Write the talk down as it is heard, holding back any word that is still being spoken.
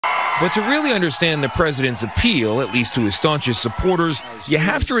But to really understand the president's appeal, at least to his staunchest supporters, you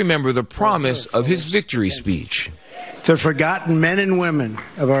have to remember the promise of his victory speech. The forgotten men and women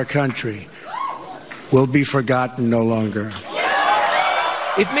of our country will be forgotten no longer.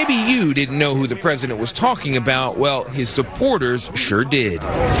 If maybe you didn't know who the president was talking about, well, his supporters sure did.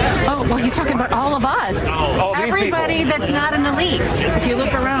 Oh, well, he's talking about all of us. Everybody that's not an elite. If you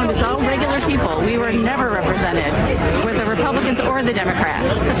look around, it's all regular people. We were never represented with the Republicans or the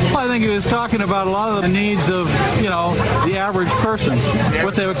Democrats. Well, I think he was talking about a lot of the needs of, the average person,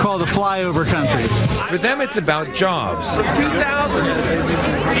 what they would call the flyover country. For them, it's about jobs. From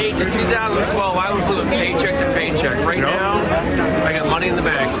 2008 to 2012, I was living paycheck to paycheck. Right now, I got money in the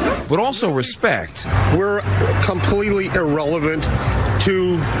bank. But also respect. We're completely irrelevant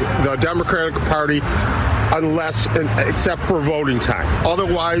to the Democratic Party except for voting time.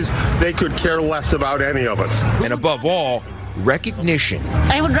 Otherwise, they could care less about any of us. And above all, recognition.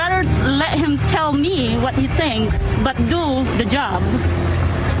 I would rather let him tell me what he thinks, but do the job,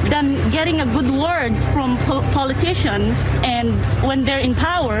 than getting a good words from politicians, and when they're in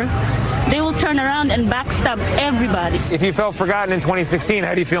power, they will turn around and backstab everybody. If you felt forgotten in 2016,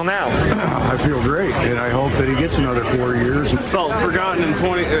 how do you feel now? I feel great, and I hope that he gets another 4 years. Felt forgotten in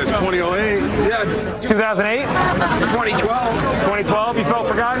 2008. Yeah. 2008? 2012. 2012, you felt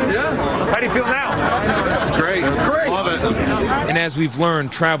forgotten? Yeah. How do you feel now? Great. Love it. And as we've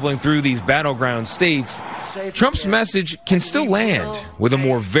learned traveling through these battleground states, Trump's message can still land with a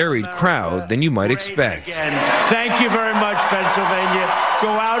more varied crowd than you might expect. Thank you very much, Pennsylvania. Go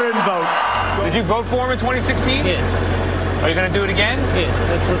out and vote. Did you vote for him in 2016? Yes. Are you going to do it again?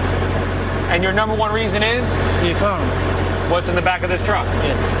 Yes. And your number one reason is? The economy. What's in the back of this truck?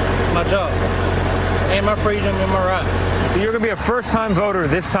 Yes. My job. And my freedom and my rights. So you're going to be a first-time voter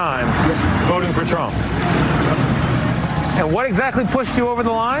this time, voting for Trump. And what exactly pushed you over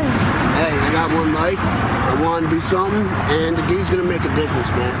the line? Hey, I got one life. I want to do something, and the dude's going to make a difference,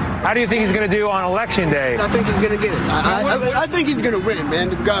 man. How do you think he's going to do on Election Day? I think he's going to get it. I think he's going to win, man.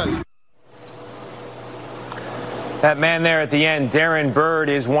 The guy. That man there at the end, Darren Bird,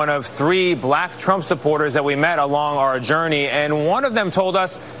 is one of 3 black Trump supporters that we met along our journey. And one of them told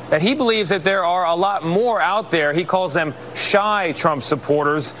us that he believes that there are a lot more out there. He calls them shy Trump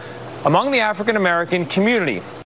supporters among the African-American community.